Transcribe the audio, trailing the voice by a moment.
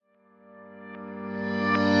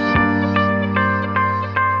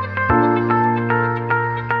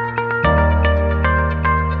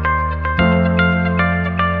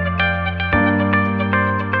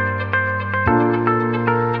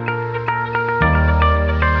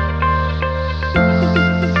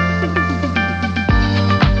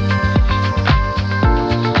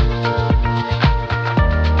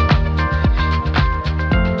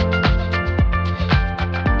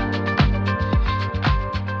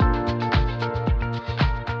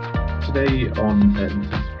Today on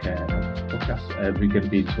Intensive Care podcast, we're going to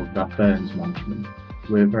be talking about burns management.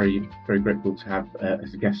 We're very grateful to have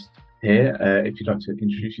as a guest here. If you'd like to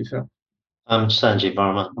introduce yourself. I'm Sanjay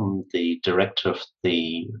Varma. I'm the director of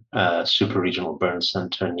the Super Regional Burn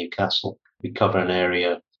Centre in Newcastle. We cover an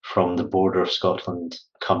area from the border of Scotland,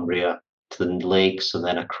 Cumbria, to the lakes, and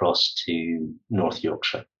then across to North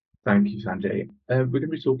Yorkshire. Thank you, Sanjay. We're going to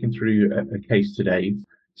be talking through a case today,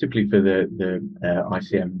 typically for the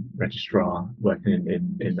ICM registrar working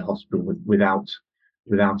in the hospital without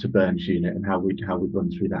a burns unit, and how we'd run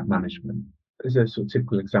through that management. As a sort of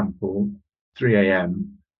typical example, 3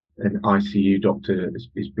 a.m. an ICU doctor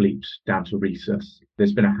is bleeped down to resus.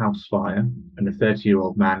 There's been a house fire, and a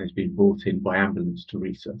 30-year-old man is being brought in by ambulance to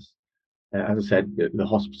resus. As I said, the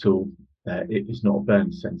hospital is not a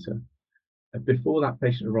burns centre. Before that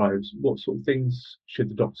patient arrives, what sort of things should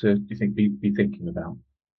the doctor, do you think, be thinking about?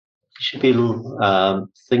 You should be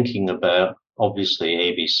thinking about, obviously,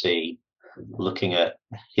 ABC, looking at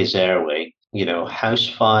his airway. House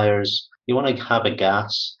fires, you want to have a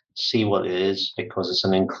gas, see what it is, because it's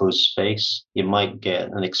an enclosed space. You might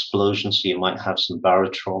get an explosion, so you might have some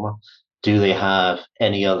barotrauma. Do they have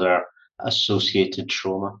any other associated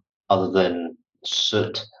trauma other than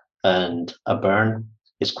soot and a burn?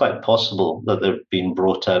 It's quite possible that they've been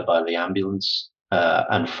brought out by the ambulance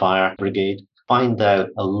and fire brigade. Find out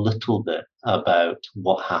a little bit about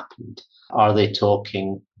what happened. Are they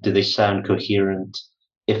talking? Do they sound coherent?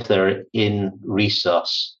 If they're in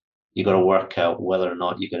resus, you got to work out whether or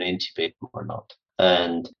not you're going to intubate them or not.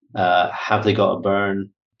 And have they got a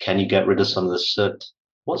burn? Can you get rid of some of the soot?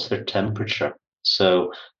 What's their temperature?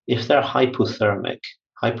 So if they're hypothermic,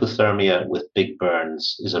 hypothermia with big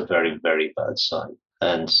burns is a very bad sign.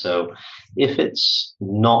 And so if it's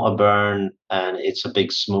not a burn and it's a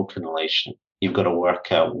big smoke inhalation, you've got to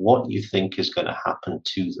work out what you think is going to happen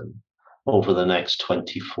to them over the next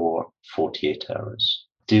 24, 48 hours.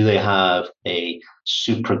 Do they have a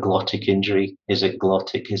supraglottic injury? Is it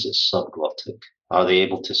glottic? Is it subglottic? Are they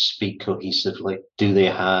able to speak cohesively? Do they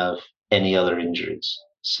have any other injuries?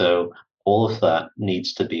 So all of that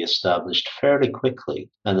needs to be established fairly quickly.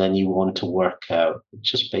 And then you want to work out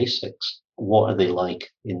just basics. What are they like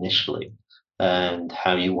initially? And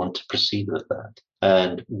how you want to proceed with that.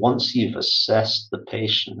 And once you've assessed the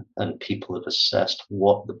patient and people have assessed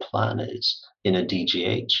what the plan is in a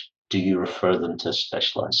DGH, do you refer them to a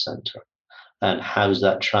specialized center? And how's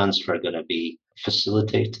that transfer going to be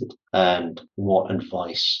facilitated? And what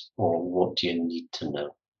advice or what do you need to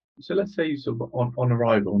know? So let's say sort of on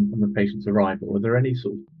arrival, on the patient's arrival, are there any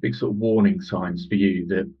sort of big sort of warning signs for you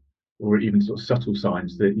that, or even sort of subtle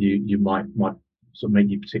signs that you might sort of make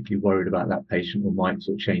you particularly worried about that patient, or might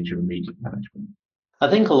sort of change your immediate management? I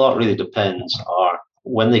think a lot really depends are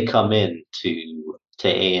when they come in to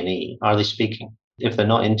A&E, are they speaking? If they're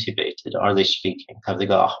not intubated, are they speaking? Have they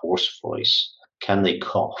got a hoarse voice? Can they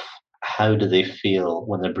cough? How do they feel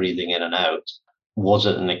when they're breathing in and out? Was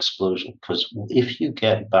it an explosion? Because if you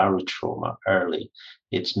get barotrauma early,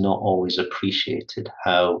 it's not always appreciated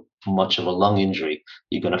how much of a lung injury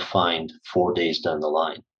you're going to find 4 days down the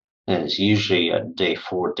line. And it's usually at day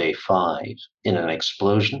 4, day 5 in an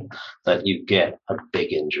explosion that you get a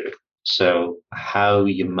big injury. So how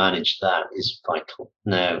you manage that is vital.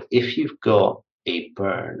 Now, if you've got a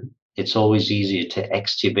burn, it's always easier to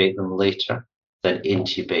extubate them later than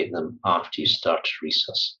intubate them after you start to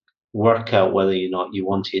resus. Work out whether or not you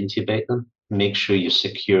want to intubate them. Make sure you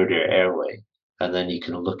secure their airway, and then you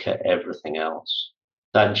can look at everything else.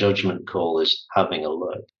 That judgment call is having a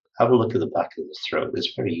look. Have a look at the back of the throat.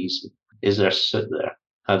 It's very easy. Is there soot there?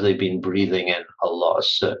 Have they been breathing in a lot of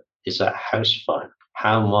soot? Is that house fire?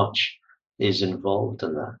 How much is involved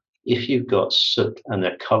in that? If you've got soot and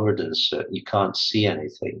they're covered in soot, you can't see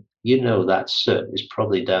anything, you know that soot is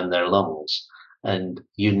probably down their lungs, and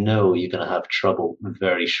you know you're going to have trouble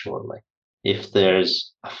very shortly. If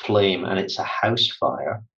there's a flame and it's a house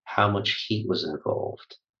fire, how much heat was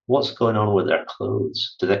involved? What's going on with their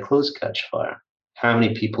clothes? Do their clothes catch fire? How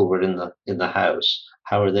many people were in the house?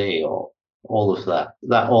 How are they all? All of that.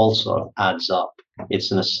 That all sort of adds up.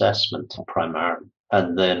 It's an assessment primarily,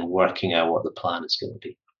 and then working out what the plan is going to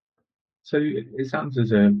be. So it sounds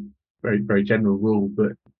as a very general rule,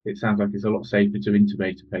 but it sounds like it's a lot safer to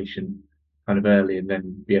intubate a patient kind of early and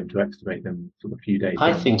then be able to extubate them for a few days I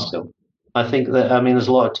down the think line. so. I think that, I mean, there's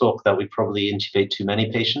a lot of talk that we probably intubate too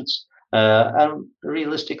many patients. And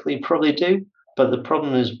realistically, probably do. But the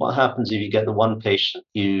problem is what happens if you get the one patient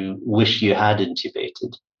you wish you had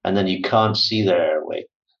intubated and then you can't see their airway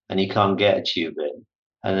and you can't get a tube in.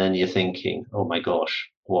 And then you're thinking, oh my gosh,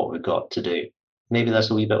 what we've got to do. Maybe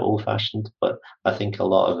that's a wee bit old fashioned, but I think a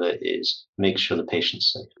lot of it is make sure the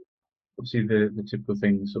patient's safe. Obviously, the typical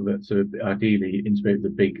things so ideally intubate the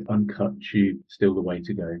big uncut tube, still the way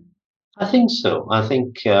to go. I think so. I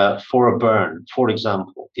think for a burn, for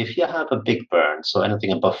example, if you have a big burn, so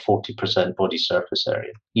anything above 40% body surface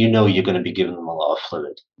area, you know you're going to be giving them a lot of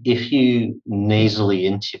fluid. If you nasally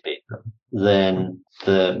intubate them, then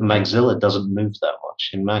the maxilla doesn't move that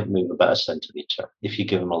much. It might move about a centimeter if you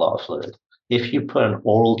give them a lot of fluid. If you put an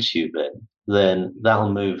oral tube in, then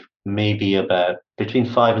that'll move maybe about between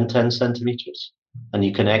 5 and 10 centimeters, and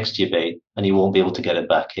you can extubate and you won't be able to get it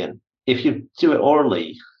back in. If you do it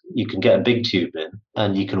orally, you can get a big tube in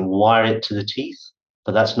and you can wire it to the teeth,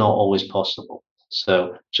 but that's not always possible.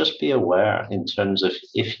 So just be aware in terms of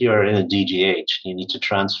if you're in a DGH, you need to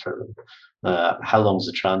transfer them. How long's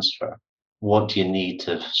the transfer? What do you need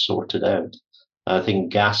to sort it out? I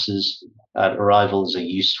think gases at arrival is a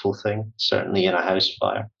useful thing, certainly in a house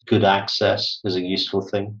fire. Good access is a useful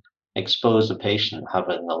thing. Expose the patient,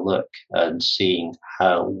 having a look and seeing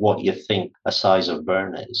what you think a size of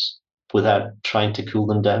burn is without trying to cool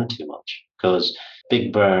them down too much, because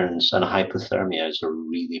big burns and hypothermia is a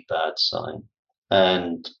really bad sign.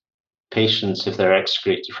 And patients, if they're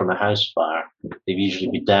excreted from a house fire, they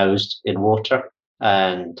usually be doused in water,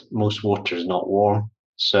 and most water is not warm,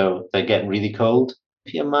 so they get really cold.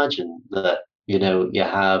 If you imagine that, you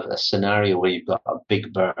have a scenario where you've got a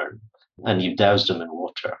big burn and you've doused them in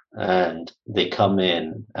water and they come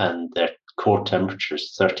in and their core temperature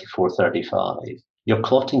is 34, 35, your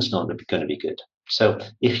clotting's not going to be good. So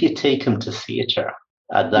if you take them to theatre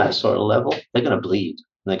at that sort of level, they're going to bleed.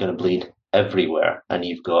 They're going to bleed everywhere, and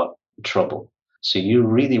you've got trouble. So you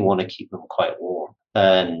really want to keep them quite warm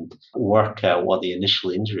and work out what the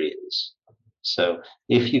initial injury is. So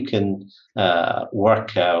if you can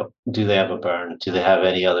work out, do they have a burn? Do they have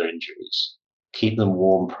any other injuries? Keep them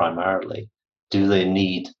warm primarily. Do they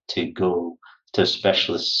need to go to a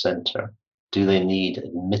specialist center? Do they need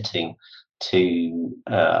admitting to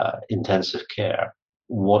intensive care?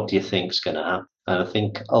 What do you think is going to happen? And I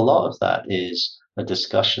think a lot of that is a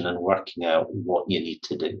discussion and working out what you need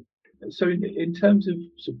to do. So, in terms of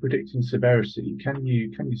sort of predicting severity, can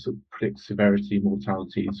you sort of predict severity,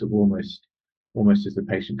 mortality, sort of almost as the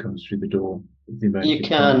patient comes through the door of the You emergency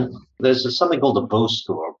can, department? there's something called the Bow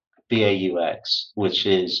score, BAUX, which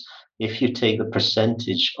is if you take the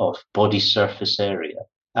percentage of body surface area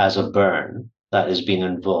as a burn that has been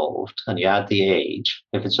involved and you add the age,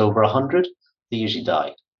 if it's over 100, they usually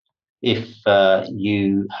die. If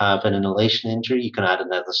you have an inhalation injury, you can add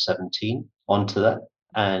another 17 onto that.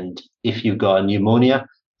 And if you've got a pneumonia,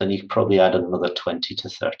 then you probably add another 20 to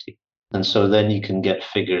 30. And so then you can get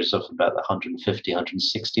figures of about the 150,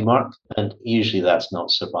 160 mark. And usually that's not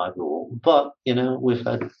survivable. But, we've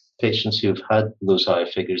had patients who've had those high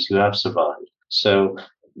figures who have survived. So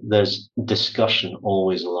there's discussion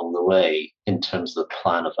always along the way in terms of the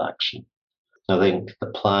plan of action. I think the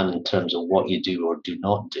plan in terms of what you do or do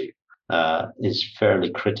not do is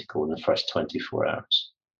fairly critical in the first 24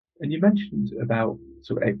 hours. And you mentioned about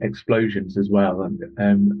sort of explosions as well.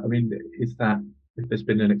 And I mean, is that if there's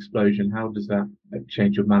been an explosion, how does that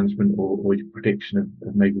change your management or your prediction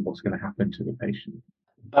of maybe what's going to happen to the patient?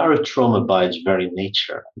 Barotrauma by its very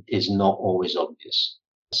nature is not always obvious.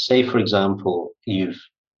 Say, for example, you've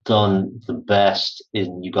done the best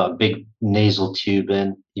you've got a big nasal tube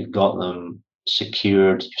in, you've got them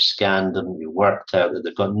secured, you've scanned them, you've worked out that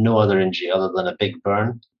they've got no other injury other than a big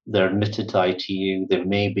burn. They're admitted to ITU. They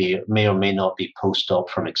may or may not be post-op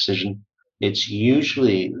from excision. It's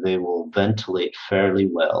usually they will ventilate fairly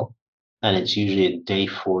well, and it's usually at day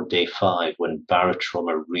 4, day 5 when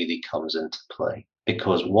barotrauma really comes into play.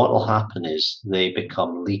 Because what will happen is they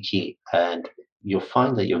become leaky, and you'll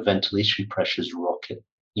find that your ventilation pressures rocket,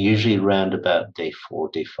 usually around about day 4,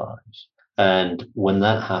 day 5. And when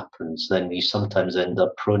that happens, then you sometimes end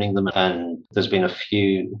up proning them. And there's been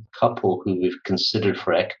a couple who we've considered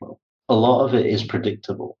for ECMO. A lot of it is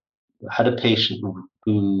predictable. I had a patient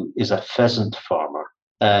who is a pheasant farmer.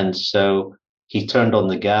 And so he turned on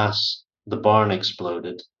the gas, the barn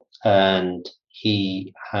exploded, and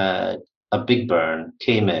he had a big burn,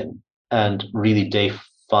 came in, and really day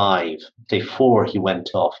 4, he went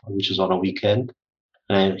off, which was on a weekend.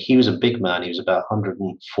 And he was a big man. He was about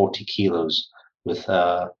 140 kilos with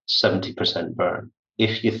a 70% burn.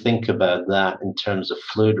 If you think about that in terms of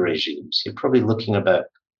fluid regimes, you're probably looking about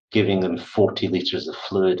giving them 40 liters of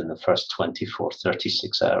fluid in the first 24,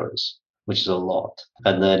 36 hours, which is a lot.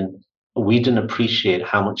 And then we didn't appreciate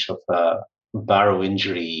how much of a baro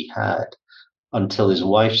injury he had until his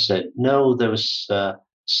wife said, no, there was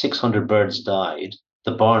 600 birds died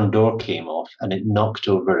the barn door came off and it knocked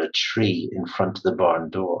over a tree in front of the barn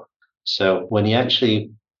door. So when you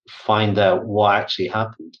actually find out what actually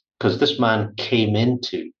happened, because this man came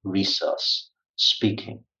into resus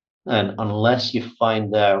speaking, and unless you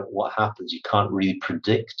find out what happens, you can't really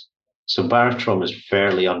predict. So barotrauma is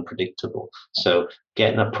fairly unpredictable. So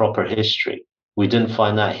getting a proper history, we didn't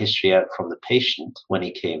find that history out from the patient when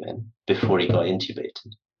he came in before he got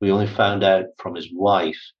intubated. We only found out from his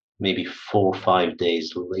wife maybe 4 or 5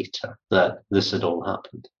 days later that this had all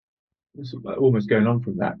happened. Almost going on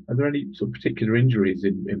from that, are there any sort of particular injuries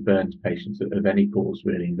in burns patients of any cause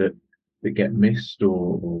really that get missed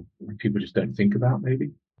or people just don't think about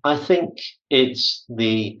maybe? I think it's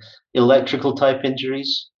the electrical type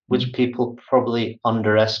injuries, which people probably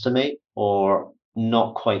underestimate or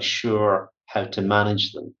not quite sure how to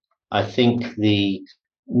manage them. I think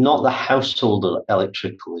not the household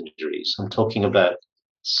electrical injuries. I'm talking about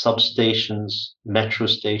substations, metro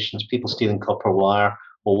stations, people stealing copper wire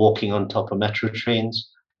or walking on top of metro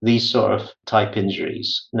trains, these sort of type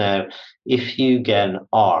injuries. Now, if you get an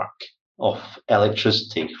arc of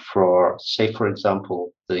electricity for, say, for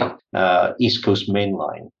example, the East Coast Main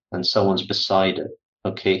Line, and someone's beside it,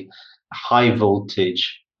 okay, high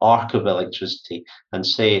voltage arc of electricity, and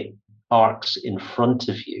say it arcs in front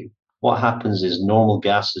of you, what happens is normal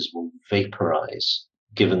gases will vaporize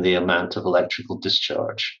given the amount of electrical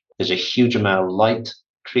discharge. There's a huge amount of light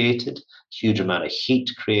created, huge amount of heat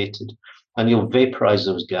created, and you'll vaporize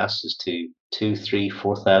those gases to 2, 3,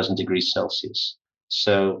 4,000 degrees Celsius.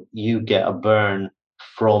 So you get a burn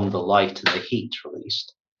from the light and the heat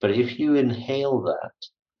released. But if you inhale that,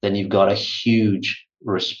 then you've got a huge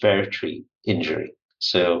respiratory injury.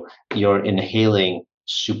 So you're inhaling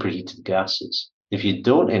superheated gases. If you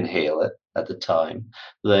don't inhale it at the time,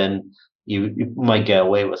 then you might get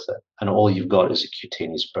away with it, and all you've got is a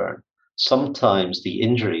cutaneous burn. Sometimes the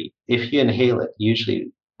injury, if you inhale it,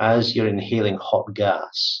 usually as you're inhaling hot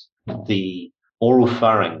gas, the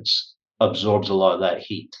oropharynx absorbs a lot of that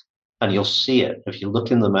heat. And you'll see it. If you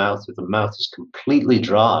look in the mouth, if the mouth is completely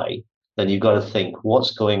dry, then you've got to think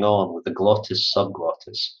what's going on with the glottis,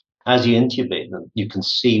 subglottis. As you intubate them, you can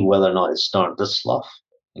see whether or not it's starting to slough,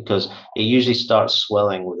 because it usually starts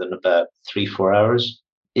swelling within about 3, 4 hours.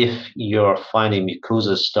 If you're finding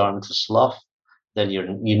mucosa starting to slough, then you're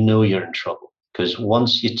in trouble, because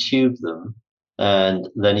once you tube them, and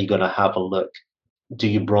then you're going to have a look, do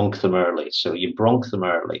you bronch them early? So you bronch them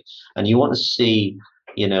early, and you want to see,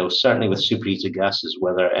 certainly with superheated gases,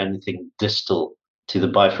 whether anything distal to the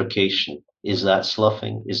bifurcation, is that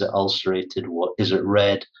sloughing? Is it ulcerated? What is it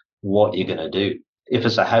red? What you're going to do? If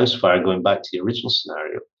it's a house fire, going back to the original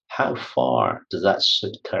scenario, how far does that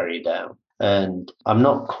soot carry down? And I'm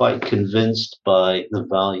not quite convinced by the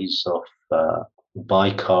values of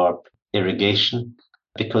bicarb irrigation,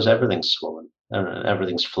 because everything's swollen and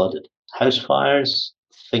everything's flooded. House fires,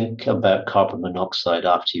 think about carbon monoxide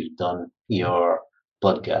after you've done your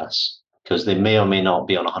blood gas, because they may or may not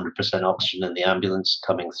be on 100% oxygen in the ambulance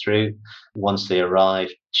coming through. Once they arrive,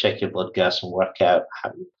 check your blood gas and work out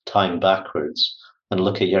time backwards and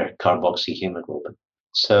look at your carboxyhemoglobin.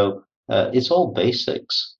 So it's all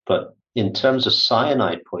basics, but in terms of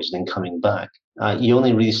cyanide poisoning coming back, you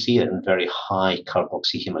only really see it in very high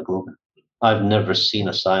carboxyhemoglobin. I've never seen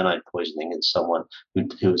a cyanide poisoning in someone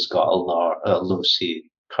who's got a low C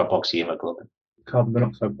carboxyhemoglobin. Carbon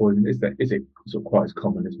monoxide poisoning, is it sort of quite as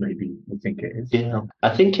common as maybe we think it is? Yeah,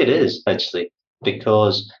 I think it is actually,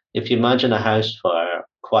 because if you imagine a house fire,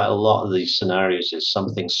 quite a lot of these scenarios is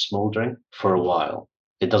something smoldering for a while.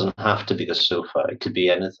 It doesn't have to be the sofa, it could be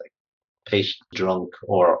anything. Patient drunk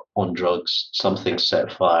or on drugs, something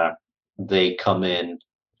set fire, they come in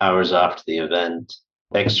hours after the event,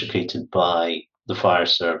 extricated by the fire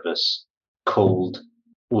service, cold,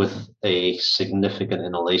 with a significant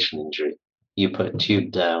inhalation injury. You put a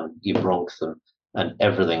tube down, you bronch them, and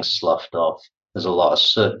everything's sloughed off. There's a lot of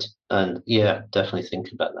soot, and yeah, definitely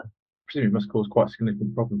think about that. Presumably, it must cause quite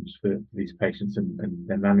significant problems for these patients and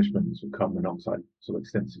their management of carbon monoxide, sort of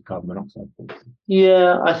extensive carbon monoxide poisoning.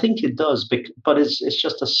 Yeah, I think it does, but it's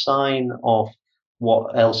just a sign of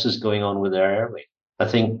what else is going on with their airway. I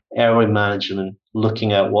think airway management,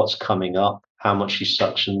 looking at what's coming up, how much you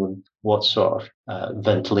suction them, what sort of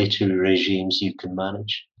ventilatory regimes you can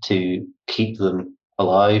manage to keep them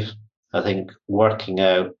alive. I think working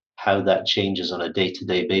out how that changes on a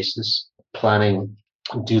day-to-day basis, planning,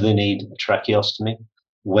 do they need a tracheostomy?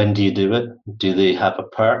 When do you do it? Do they have a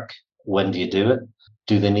PERC? When do you do it?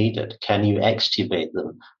 Do they need it? Can you extubate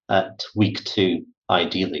them at week 2,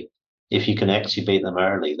 ideally? If you can extubate them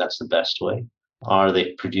early, that's the best way. Are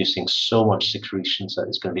they producing so much secretions that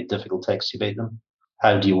it's going to be difficult to extubate them?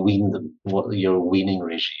 How do you wean them? What are your weaning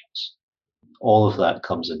regimes? All of that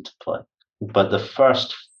comes into play. But the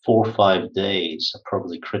first 4 or 5 days are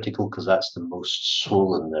probably critical because that's the most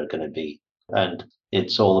swollen they're going to be. And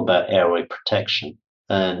it's all about airway protection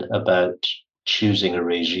and about choosing a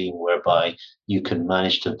regime whereby you can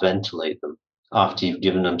manage to ventilate them after you've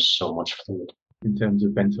given them so much fluid. In terms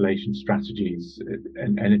of ventilation strategies,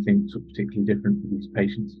 and anything sort of particularly different for these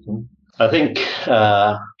patients at all? I think,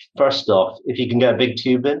 first off, if you can get a big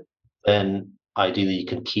tube in, then ideally you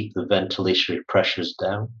can keep the ventilatory pressures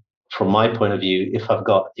down. From my point of view, if I've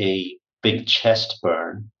got a big chest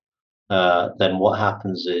burn, then what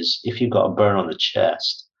happens is if you've got a burn on the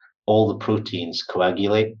chest, all the proteins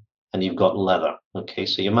coagulate and you've got leather. Okay,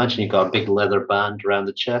 so you imagine you've got a big leather band around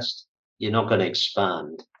the chest, you're not going to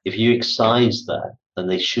expand. If you excise that, then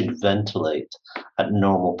they should ventilate at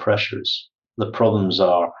normal pressures. The problems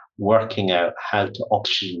are working out how to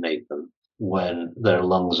oxygenate them when their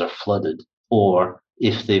lungs are flooded, or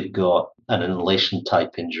if they've got an inhalation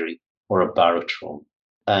type injury or a barotrauma.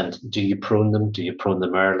 And do you prone them? Do you prone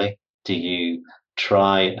them early? Do you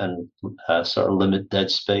try and sort of limit dead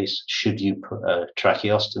space? Should you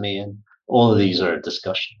tracheostomy in? All of these are a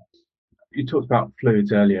discussion. You talked about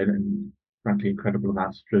fluids earlier, and frankly, incredible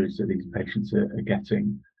amounts of fluids that these patients are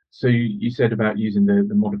getting. So you said about using the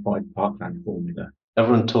modified Parkland formula.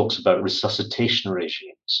 Everyone talks about resuscitation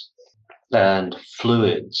regimes and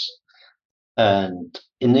fluids. And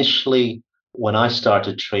initially, when I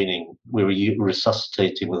started training, we were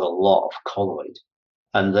resuscitating with a lot of colloid.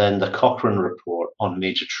 And then the Cochrane report on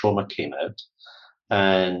major trauma came out.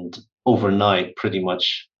 And overnight, pretty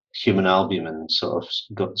much human albumin sort of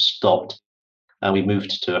got stopped. And we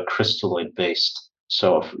moved to a crystalloid based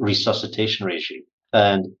sort of resuscitation regime.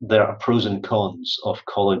 And there are pros and cons of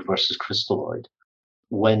colloid versus crystalloid.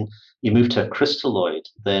 When you move to a crystalloid,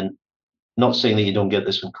 then not saying that you don't get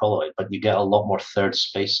this in colloid, but you get a lot more third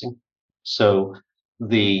spacing. So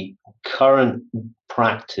the current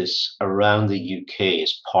practice around the UK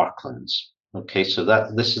is Parklands. Okay, so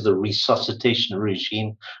this is the resuscitation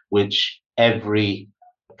regime, which every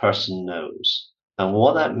person knows. And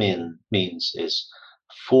what that means is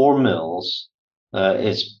 4 mils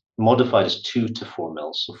is modified as 2 to 4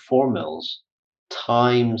 mils. So 4 mils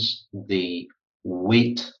times the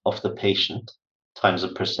weight of the patient times a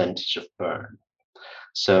percentage of burn.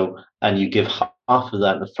 So, and you give half of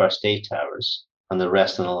that in the first 8 hours and the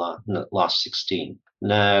rest in the last 16.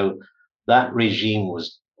 Now, that regime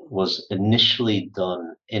was initially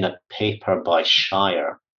done in a paper by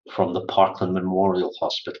Shire from the Parkland Memorial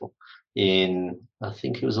Hospital in, I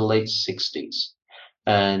think it was the late 60s.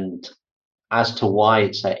 And as to why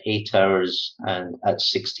it's at 8 hours and at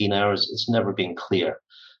 16 hours, it's never been clear.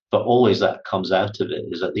 But always that comes out of it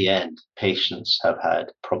is at the end, patients have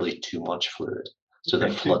had probably too much fluid. So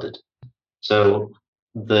they're flooded. So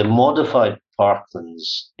the modified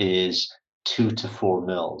Parklands is 2 to 4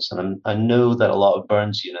 mils. And I know that a lot of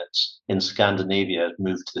burns units in Scandinavia have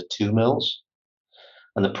moved to the 2 mils.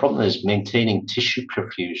 And the problem is maintaining tissue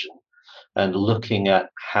perfusion and looking at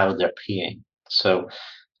how they're peeing. So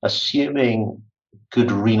assuming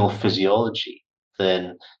good renal physiology,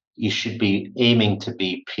 then you should be aiming to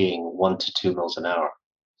be peeing 1 to 2 mils an hour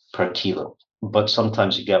per kilo. But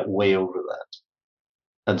sometimes you get way over that.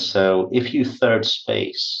 And so if you third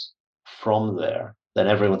space from there, then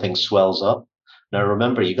everything swells up. Now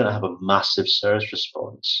remember, you're going to have a massive SIRS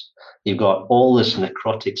response. You've got all this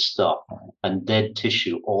necrotic stuff and dead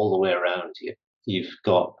tissue all the way around you. You've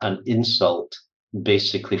got an insult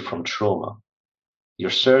basically from trauma.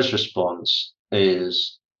 Your SIRS response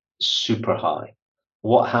is super high.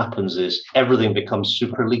 What happens is everything becomes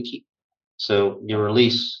super leaky. So you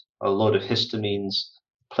release a load of histamines,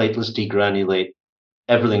 platelets degranulate,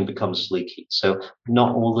 everything becomes leaky. So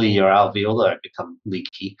not only your alveoli become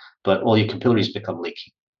leaky, but all your capillaries become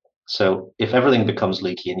leaky. So if everything becomes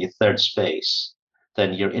leaky in your third space,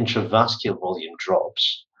 then your intravascular volume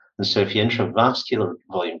drops. And so if your intravascular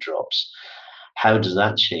volume drops, how does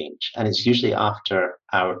that change? And it's usually after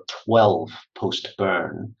hour 12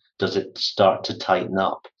 post-burn does it start to tighten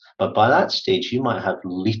up. But by that stage, you might have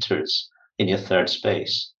liters in your third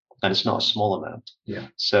space, and it's not a small amount. Yeah.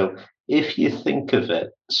 So if you think of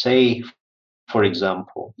it, say, for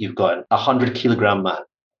example, you've got a 100-kilogram man.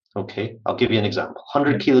 Okay, I'll give you an example.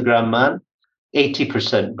 100-kilogram man,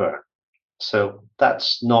 80% burn. So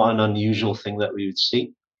that's not an unusual thing that we would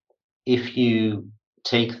see. If you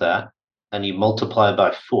take that and you multiply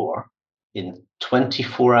by 4, in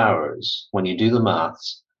 24 hours, when you do the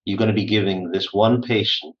maths, you're going to be giving this one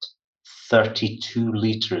patient 32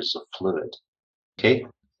 liters of fluid. Okay?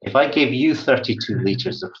 If I gave you 32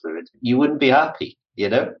 liters of fluid, you wouldn't be happy. you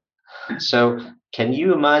know? So can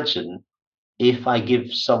you imagine if I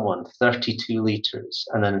give someone 32 liters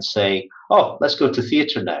and then say, oh, let's go to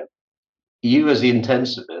theatre now? You as the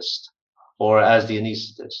intensivist or as the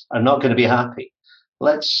anaesthetist are not going to be happy.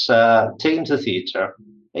 Let's take them to theatre,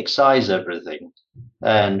 excise everything,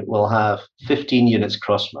 and we'll have 15 units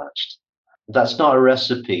cross-matched. That's not a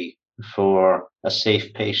recipe for a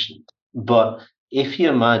safe patient. But if you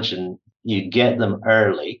imagine you get them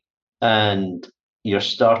early and you're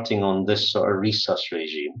starting on this sort of resus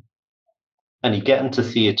regime, and you get into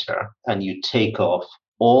theatre and you take off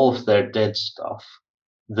all of their dead stuff,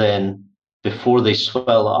 then before they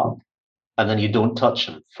swell up, and then you don't touch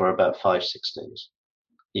them for about 5, 6 days.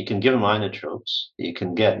 You can give them inotropes. You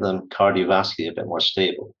can get them cardiovascularly a bit more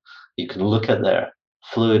stable. You can look at their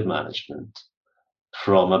fluid management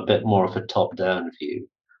from a bit more of a top-down view.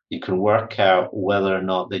 You can work out whether or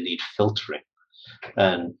not they need filtering.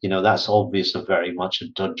 And, that's obvious of very much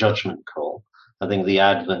a judgment call. I think the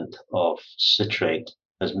advent of citrate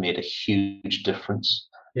has made a huge difference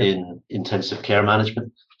in intensive care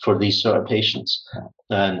management for these sort of patients.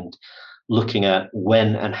 And looking at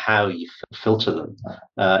when and how you filter them,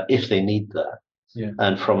 if they need that. Yeah.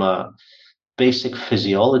 And from a basic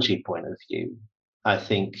physiology point of view, I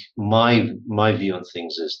think my view on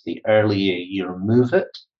things is the earlier you remove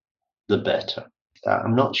it, the better.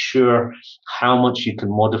 I'm not sure how much you can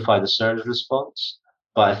modify the surge response,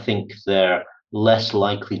 but I think they're less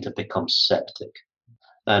likely to become septic.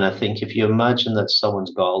 And I think if you imagine that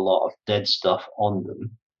someone's got a lot of dead stuff on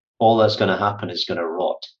them, all that's going to happen is going to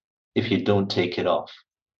rot if you don't take it off.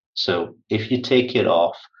 So if you take it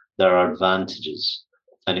off, there are advantages.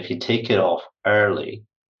 And if you take it off early,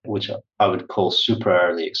 which I would call super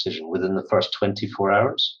early excision, within the first 24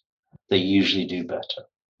 hours, they usually do better.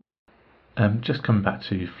 Just coming back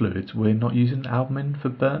to fluids, we're not using albumin for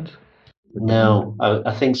burns? No,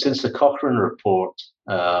 I think since the Cochrane report,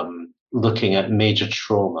 looking at major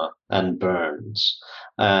trauma and burns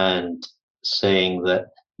and saying that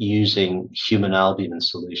using human albumin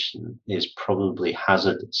solution is probably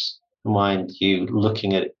hazardous. Mind you,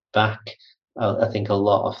 looking at it back, I think a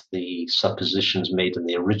lot of the suppositions made in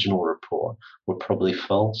the original report were probably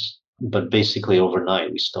false. But basically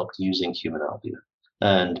overnight, we stopped using human albumin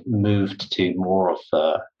and moved to more of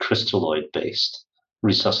a crystalloid-based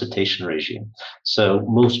resuscitation regime. So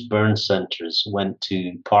most burn centers went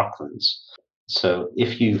to Parklands. So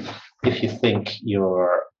if you think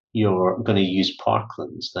you're going to use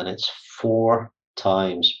Parklands, then it's 4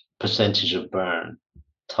 times percentage of burn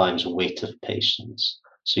times weight of patients.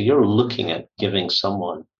 So you're looking at giving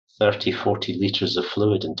someone 30, 40 liters of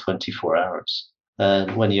fluid in 24 hours.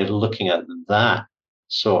 And when you're looking at that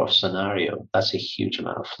sort of scenario, that's a huge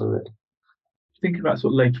amount of fluid. Thinking about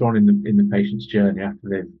sort of later on in the patient's journey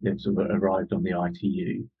after they've sort of arrived on the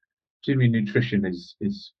ITU, presumably nutrition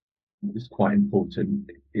is quite important.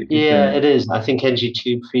 It is. I think NG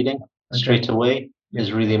tube feeding straight away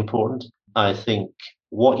is really important. I think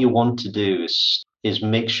what you want to do is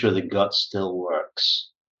make sure the gut still works,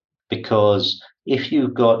 because if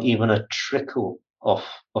you've got even a trickle of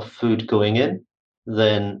food going in,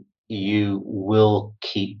 then you will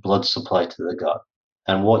keep blood supply to the gut.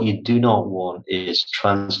 And what you do not want is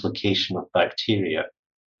translocation of bacteria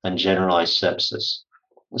and generalized sepsis.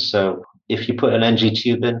 So if you put an NG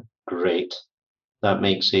tube in, great. That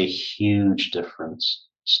makes a huge difference.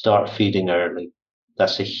 Start feeding early.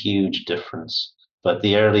 That's a huge difference. But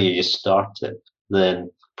the earlier you start it, then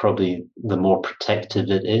probably the more protective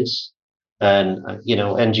it is. And,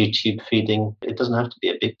 NG tube feeding, it doesn't have to be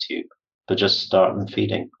a big tube, but just start them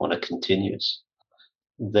feeding on a continuous.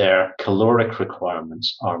 Their caloric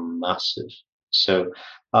requirements are massive. So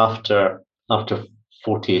after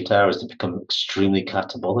 48 hours, they become extremely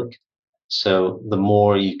catabolic. So the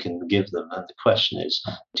more you can give them, and the question is,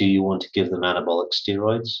 do you want to give them anabolic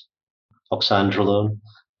steroids? Oxandrolone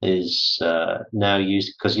is now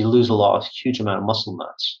used because you lose huge amount of muscle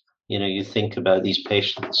mass. You think about these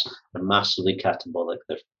patients, they're massively catabolic.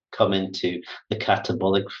 They've come into the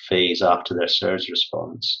catabolic phase after their surge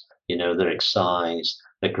response. They're excised,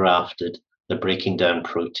 they're grafted, they're breaking down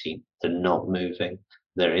protein, they're not moving,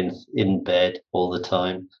 they're in bed all the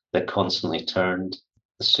time, they're constantly turned.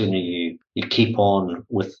 The sooner you keep on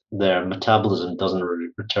with their metabolism doesn't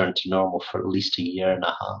return to normal for at least a year and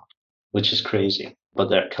a half, which is crazy. But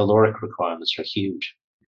their caloric requirements are huge.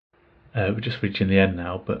 We're just reaching the end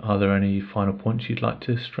now, but are there any final points you'd like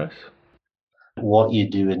to stress? What you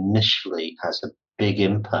do initially has a big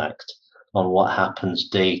impact on what happens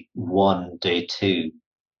day 1, day 2,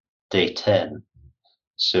 day 10.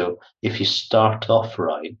 So if you start off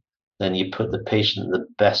right, then you put the patient in the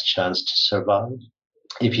best chance to survive.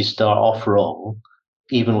 if you start off wrong,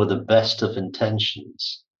 even with the best of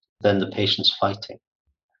intentions, then the patient's fighting.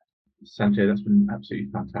 Sanjay, that's been absolutely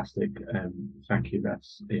fantastic. Thank you.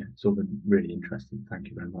 It's all been really interesting. Thank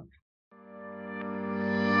you very much.